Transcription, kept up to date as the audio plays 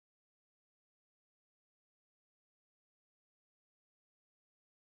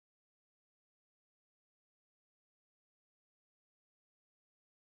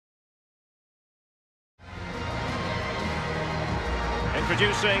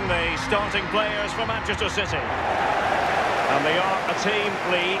introducing the starting players for Manchester City. And they are a team,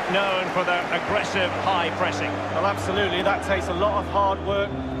 Lee, known for their aggressive high pressing. Well, absolutely, that takes a lot of hard work,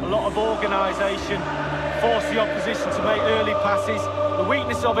 a lot of organisation, force the opposition to make early passes. The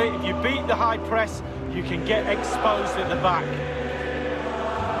weakness of it, if you beat the high press, you can get exposed at the back.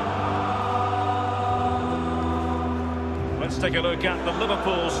 Let's take a look at the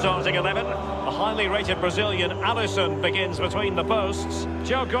Liverpool starting 11. The highly rated Brazilian Alisson begins between the posts.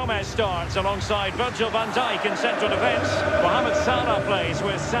 Joe Gomez starts alongside Virgil van Dijk in central defence. Mohamed Salah plays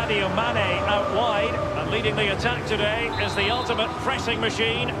with Sadio Mane out wide. And leading the attack today is the ultimate pressing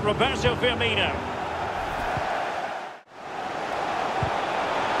machine, Roberto Firmino.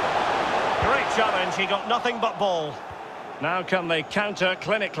 Great challenge, he got nothing but ball. Now can they counter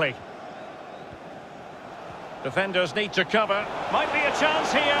clinically? Defenders need to cover. Might be a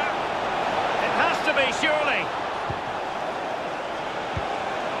chance here. It has to be, surely.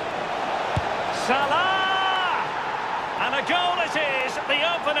 Salah! And a goal it is, the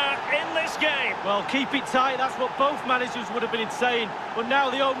opener in this game. Well, keep it tight, that's what both managers would have been saying. But now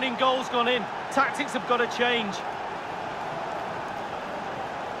the opening goal's gone in. Tactics have got to change.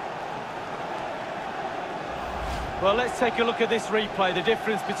 Well, let's take a look at this replay. The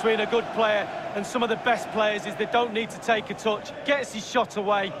difference between a good player and some of the best players is they don't need to take a touch. Gets his shot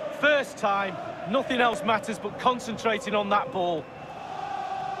away. First time, nothing else matters but concentrating on that ball.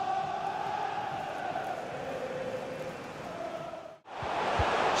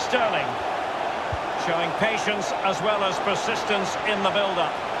 Sterling showing patience as well as persistence in the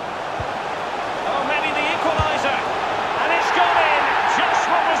build-up. Oh, maybe the equaliser. And it's gone in. Just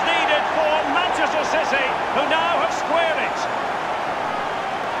what was needed for Manchester City, who now have squared it.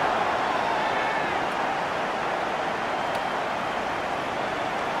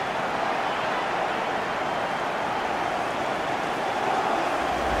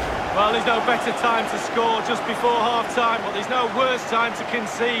 Well, there's no better time to score just before half-time, but there's no worse time to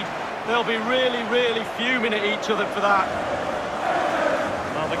concede. They'll be really, really fuming at each other for that.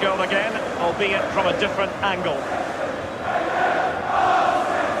 Well, the goal again, albeit from a different angle.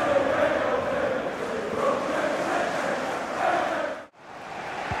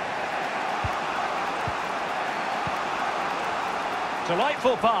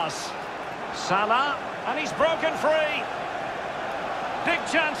 Delightful pass. Salah, and he's broken free. Big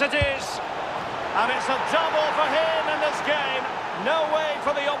chance it is. And it's a double for him in this game. No way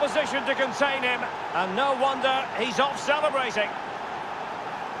for the opposition to contain him. And no wonder he's off celebrating.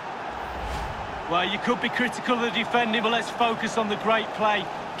 Well, you could be critical of the defending, but let's focus on the great play.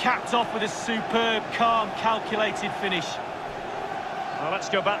 Capped off with a superb, calm, calculated finish. Well, let's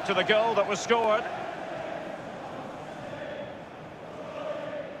go back to the goal that was scored.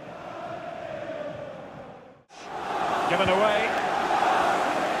 Given away.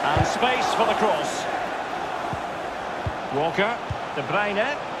 And space for the cross. Walker, De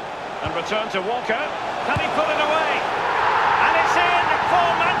Bruyne, and return to Walker. Can he put it away? And it's in for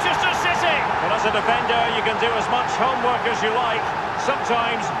Manchester City. Well, as a defender, you can do as much homework as you like.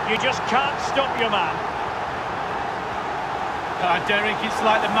 Sometimes you just can't stop your man. Derek, it's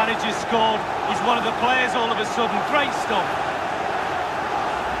like the manager scored. He's one of the players all of a sudden. Great stuff.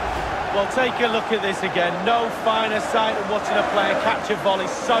 Well, take a look at this again. No finer sight than watching a player catch a volley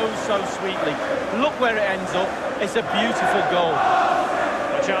so sweetly. Look where it ends up. It's a beautiful goal.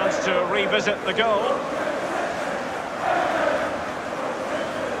 A chance to revisit the goal.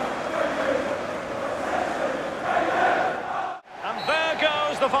 And there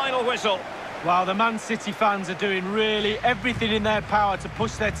goes the final whistle. Wow, the Man City fans are doing really everything in their power to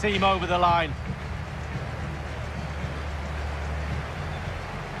push their team over the line.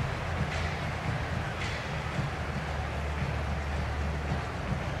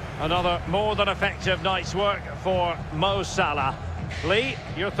 Another more than effective night's work for Mo Salah. Lee,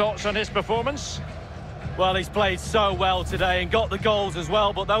 your thoughts on his performance? Well, he's played so well today and got the goals as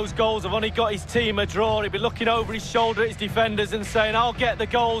well, but those goals have only got his team a draw. He'll be looking over his shoulder at his defenders and saying, I'll get the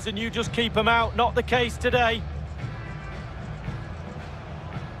goals and you just keep them out. Not the case today.